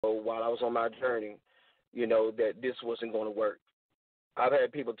while I was on my journey, that this wasn't going to work. I've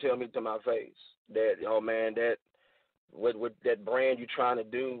had people tell me to my face that, oh man, that with that brand you're trying to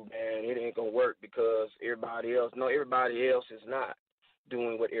do, man, it ain't gonna work because everybody else is not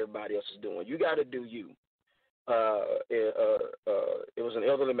doing what everybody else is doing. You got to do you. It was an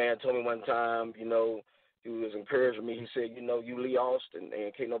elderly man told me one time, he was encouraging me. He said, you Lee Alston,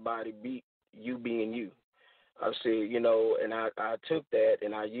 and can't nobody beat you being you. I said, and I took that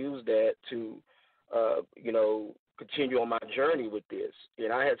and I used that to, continue on my journey with this. And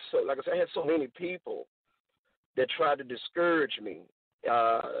like I said, I had so many people that tried to discourage me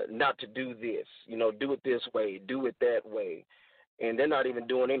not to do this, do it this way, do it that way, and they're not even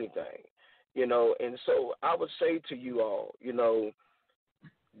doing anything, And so I would say to you all,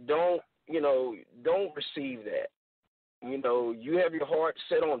 don't receive that. You have your heart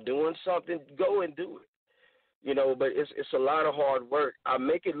set on doing something, go and do it. But it's a lot of hard work. I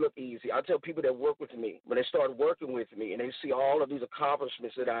make it look easy. I tell people that work with me, when they start working with me and they see all of these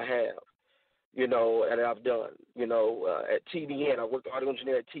accomplishments that I have, and I've done, at TBN. I worked audio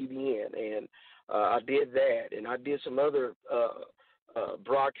engineer at TBN, and I did that, and I did some other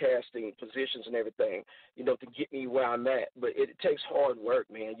broadcasting positions and everything, to get me where I'm at. But it takes hard work,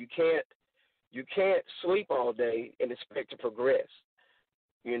 man. You can't sleep all day and expect to progress.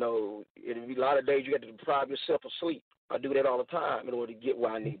 It'll be a lot of days you got to deprive yourself of sleep. I do that all the time in order to get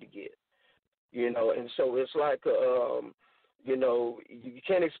where I need to get. And so it's like, you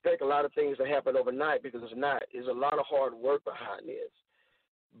can't expect a lot of things to happen overnight because it's not. There's a lot of hard work behind this.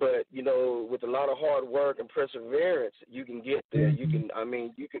 But, with a lot of hard work and perseverance, you can get there. You can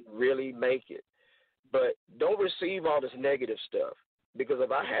really make it. But don't receive all this negative stuff. Because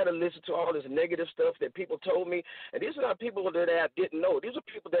if I had to listen to all this negative stuff that people told me, and these are not people that I didn't know. These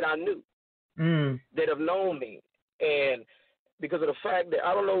are people that I knew that have known me. And because of the fact that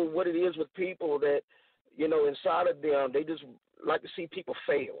I don't know what it is with people that, inside of them, they just like to see people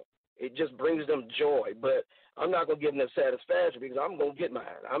fail. It just brings them joy. But I'm not going to give them satisfaction because I'm going to get mine.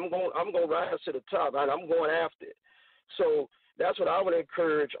 I'm going to rise to the top, and I'm going after it. So that's what I would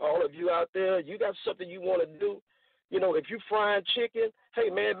encourage all of you out there. You got something you want to do. If you frying chicken, hey,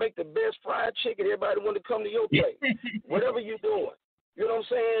 man, make the best fried chicken. Everybody want to come to your place. Whatever you're doing. You know what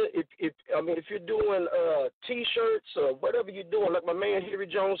I'm saying? If you're doing T-shirts or whatever you're doing, like my man Henry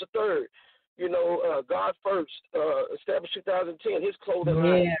Jones III, God First, established 2010, his clothing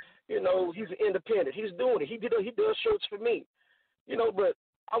line. He's independent. He's doing it. He does shirts for me. But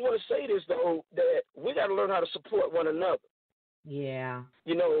I want to say this, though, that we got to learn how to support one another. Yeah.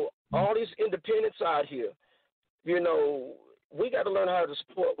 All these independents out here, we got to learn how to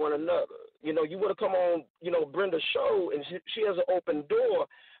support one another. You want to come on, Brenda's show, and she has an open door,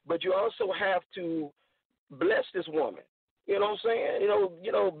 but you also have to bless this woman. You know what I'm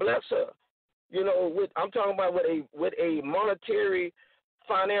saying? Bless her. I'm talking about with a monetary,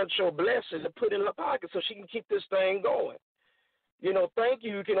 financial blessing to put in her pocket so she can keep this thing going. Thank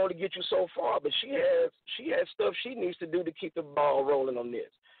you can only get you so far, but she has stuff she needs to do to keep the ball rolling on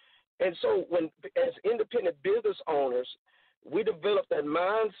this. And so as independent business owners, we develop that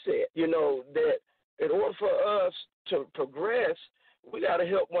mindset, that in order for us to progress, we got to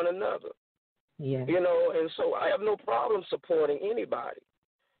help one another. Yeah. And so I have no problem supporting anybody.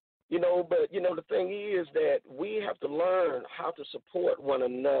 But, the thing is that we have to learn how to support one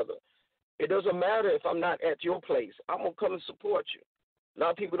another. It doesn't matter if I'm not at your place. I'm going to come and support you. A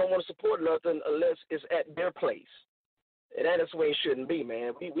lot of people don't want to support nothing unless it's at their place. And that's the way it shouldn't be,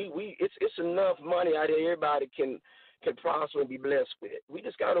 man. It's enough money out there everybody can prosper and be blessed with. We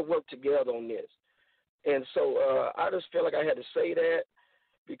just got to work together on this. And so I just feel like I had to say that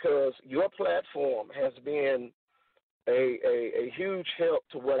because your platform has been a huge help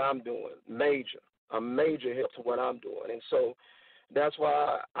to what I'm doing, a major help to what I'm doing. And so that's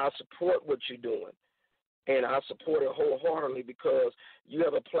why I support what you're doing. And I support it wholeheartedly because you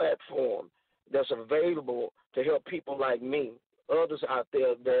have a platform that's available to help people like me, others out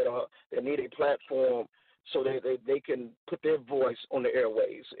there that need a platform so that they can put their voice on the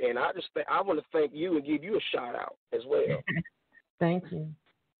airwaves. And I want to thank you and give you a shout out as well. Thank you.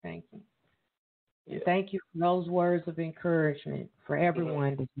 Yeah. Thank you for those words of encouragement for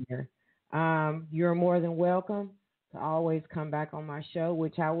everyone to hear. You're more than welcome to always come back on my show,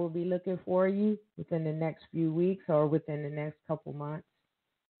 which I will be looking for you within the next few weeks or within the next couple months.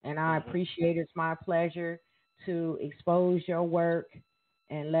 And I appreciate it. It's my pleasure to expose your work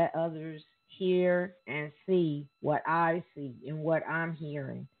and let others hear and see what I see and what I'm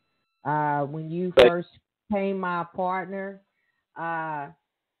hearing. When you first became my partner,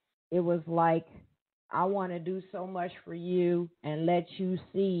 it was like I want to do so much for you and let you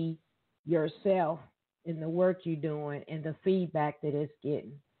see yourself in the work you're doing and the feedback that it's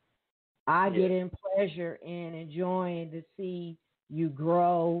getting. I get in pleasure in enjoying to see you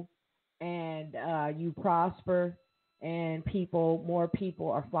grow and you prosper, and more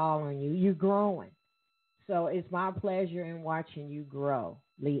people are following you. You're growing. So it's my pleasure in watching you grow,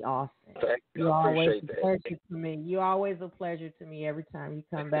 Lee Alston. Thank you. You're I always appreciate a that. pleasure to me. You're always a pleasure to me every time you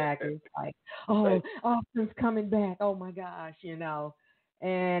come back. It's like, oh, Alston's coming back. Oh, my gosh, you know.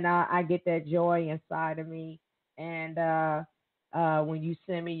 And I get that joy inside of me. And when you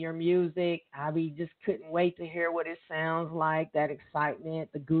send me your music, just couldn't wait to hear what it sounds like, that excitement,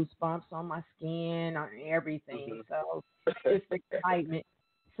 the goosebumps on my skin, on everything. So it's excitement.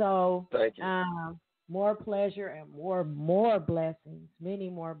 So thank you. More pleasure and more blessings, many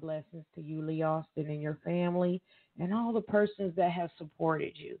more blessings to you, Lee Alston, and your family, and all the persons that have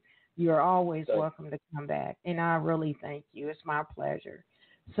supported you. You're always welcome to come back, and I really thank you. It's my pleasure.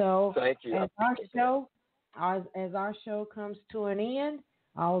 So thank you. As our show comes to an end,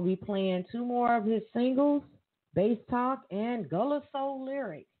 I'll be playing 2 more of his singles, Bass Talk and Gullahsoul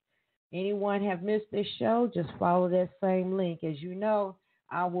Lyric. Anyone have missed this show, just follow that same link. As you know,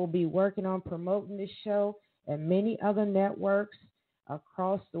 I will be working on promoting this show and many other networks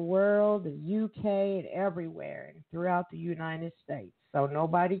across the world, the UK, and everywhere, and throughout the United States. So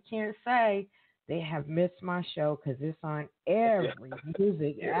nobody can say they have missed my show because it's on every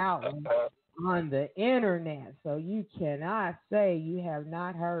music outlet on the internet. So you cannot say you have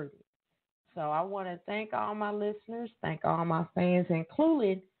not heard it. So I want to thank all my listeners, thank all my fans,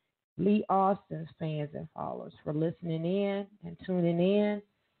 including Lee Alston's fans and followers, for listening in and tuning in.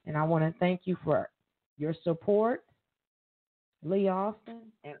 And I want to thank you for your support, Lee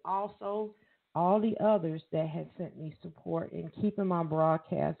Alston, and also all the others that have sent me support in keeping my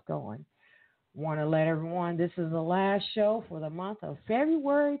broadcast going. Want to let everyone, this is the last show for the month of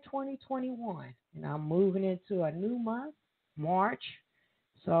February 2021, and I'm moving into a new month, March.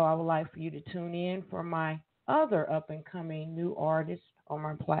 So I would like for you to tune in for my other up-and-coming new artists on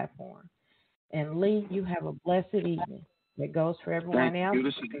my platform. And Lee, you have a blessed evening. That goes for everyone else.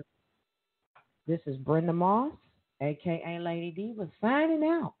 This is Brenda Moss, a.k.a. Lady Diva, signing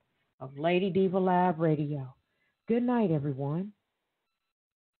out of Lady Diva Live Radio. Good night, everyone.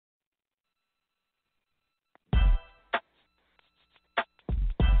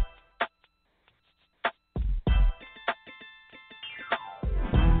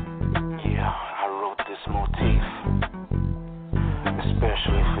 Yeah, I wrote this motif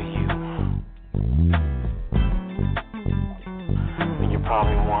especially for you. And you're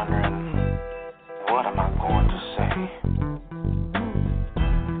probably wondering, what am I going to say?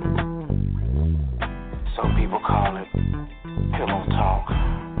 Some people call it pillow talk.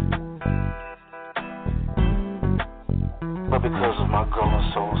 But because of my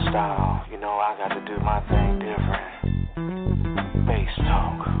Gullahsoul style, you know I got to do my thing different. Bass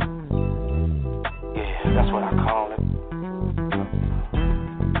talk. Yeah, that's what I call it.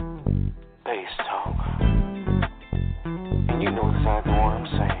 Bass talk. And you know exactly what I'm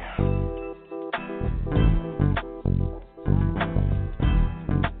saying.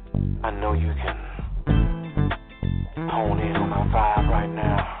 I know you can hone in on my vibe right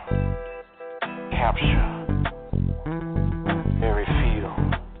now. Capture every feel,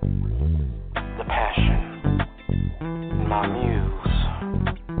 the passion in my muse.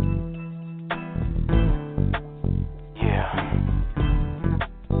 Yeah,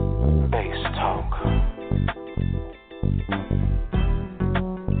 bass talk.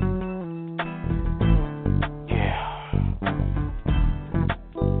 Yeah,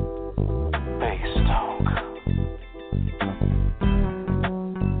 bass talk.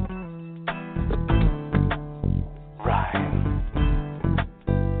 Right.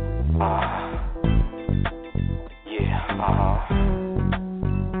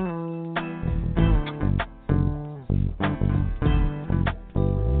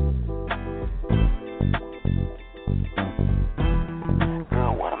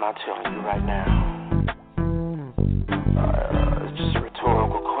 Girl, what am I telling you right now? It's just a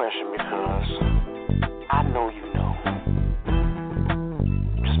rhetorical question because I know you know.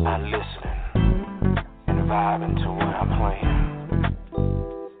 Just by listening and vibing to what I'm playing.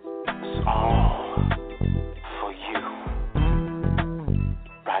 It's all for you.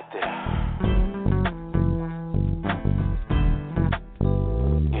 Right there.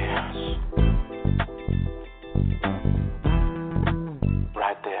 Yes.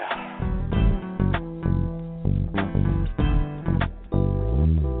 Right there.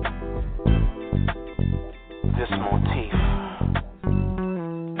 This motif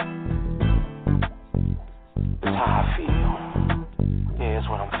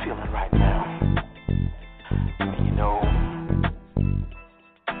feeling right now. And you know,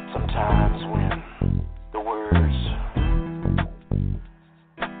 sometimes when the words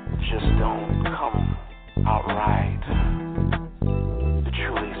just don't come out right to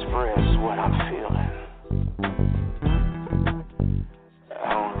truly express what I'm feeling,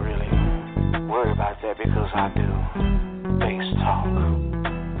 I don't really worry about that because I do bass talk.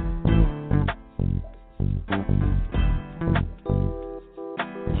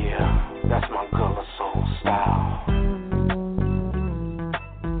 That's my Gullahsoul style.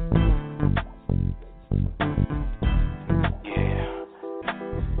 Yeah.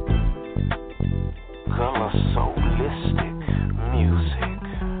 Gullahsoulistic music.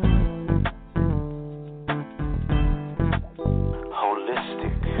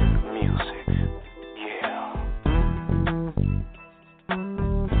 Holistic music. Yeah.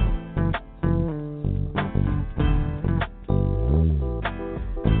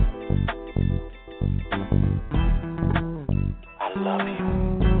 Love you.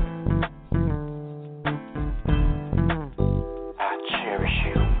 I cherish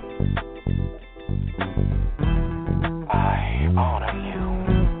you. I honor you.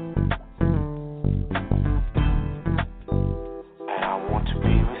 And I want to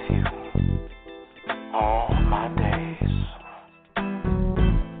be with you all my days.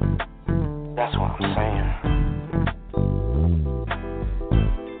 That's what I'm saying.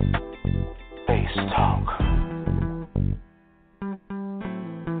 Bass talk.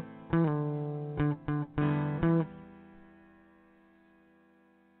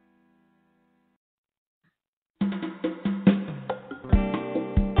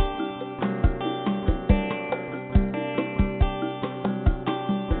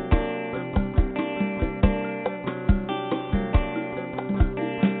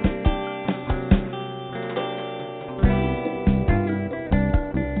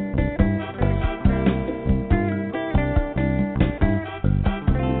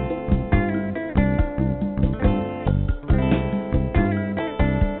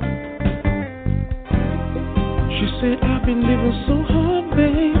 Said I've been living so hard,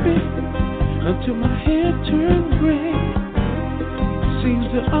 baby, until my hair turned gray. Seems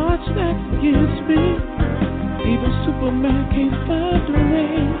the odds stacked against me. Even Superman can't find a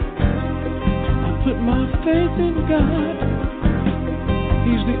way. I put my faith in God.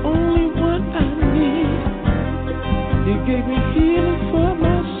 He's the only one I need. He gave me healing for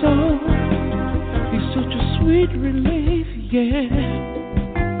my soul. He's such a sweet relief, yeah.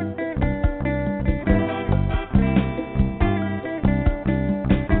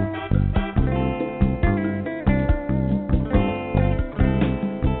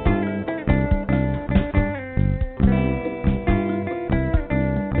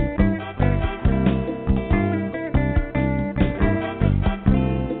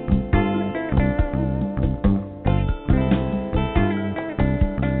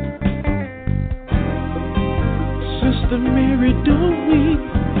 Sister Mary, don't weep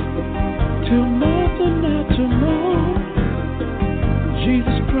till Martha not tomorrow.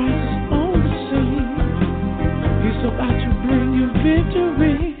 Jesus Christ is on the scene. He's about to bring you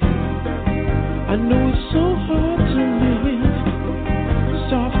victory. I know it's so hard to live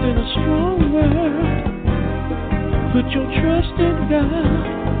soft in a strong world. Put your trust in God.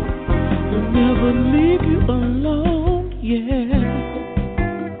 He'll never leave you alone, yeah.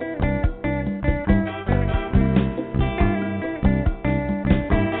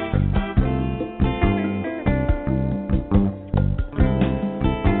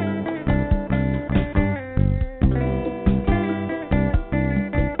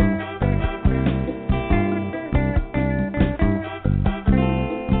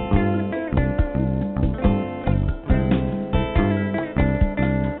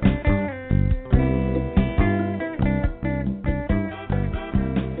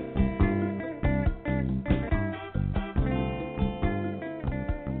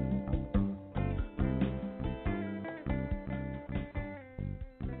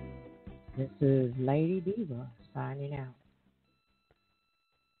 This is Lady Diva signing out.